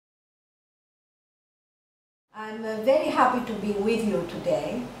I'm very happy to be with you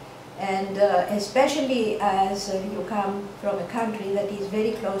today, and especially as you come from a country that is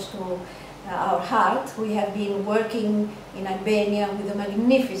very close to our heart. We have been working in Albania with the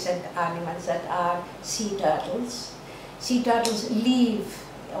magnificent animals that are sea turtles. Sea turtles live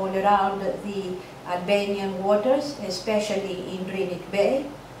all around the Albanian waters, especially in Drinit Bay.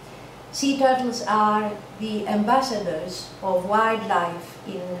 Sea turtles are the ambassadors of wildlife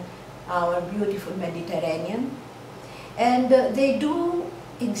in our beautiful Mediterranean, and they do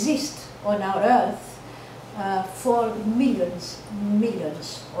exist on our earth for millions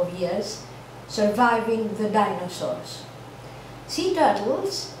of years, surviving the dinosaurs. Sea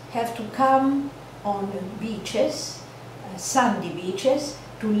turtles have to come on beaches, sandy beaches,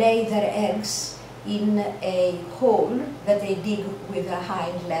 to lay their eggs in a hole that they dig with their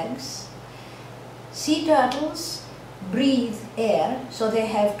hind legs. Sea turtles breathe air, so they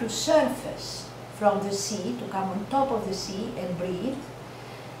have to surface from the sea, to come on top of the sea and breathe.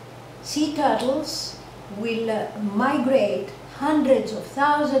 Sea turtles will migrate hundreds of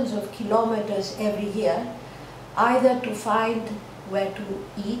thousands of kilometers every year, either to find where to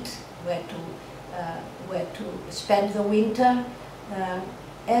eat, where to spend the winter,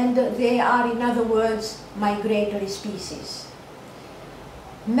 and they are, in other words, migratory species.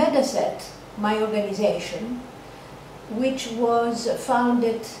 Medaset, my organization, which was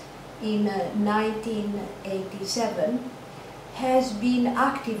founded in 1987, has been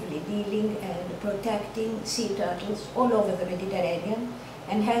actively dealing and protecting sea turtles all over the Mediterranean,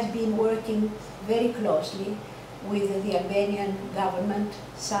 and has been working very closely with the Albanian government,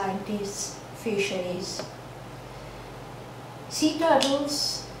 scientists, fisheries. Sea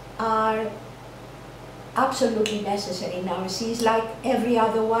turtles are absolutely necessary in our seas, like every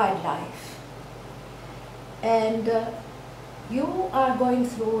other wildlife. And you are going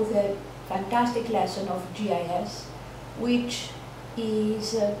through the fantastic lesson of GIS, which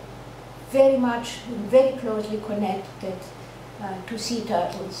is very closely connected to sea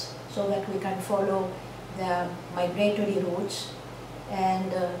turtles, so that we can follow the migratory routes,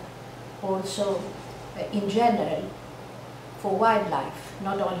 and also in general for wildlife,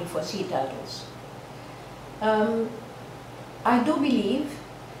 not only for sea turtles. I do believe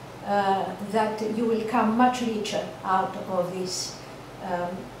that you will come much richer out of this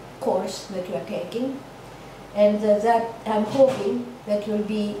course that you are taking, and that I'm hoping that you'll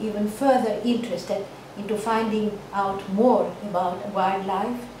be even further interested into finding out more about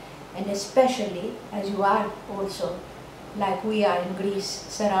wildlife, and especially as you are also, like we are in Greece,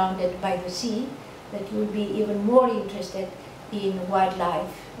 surrounded by the sea, that you'll be even more interested in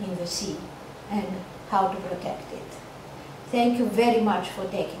wildlife in the sea and how to protect it. Thank you very much for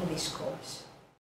taking this course.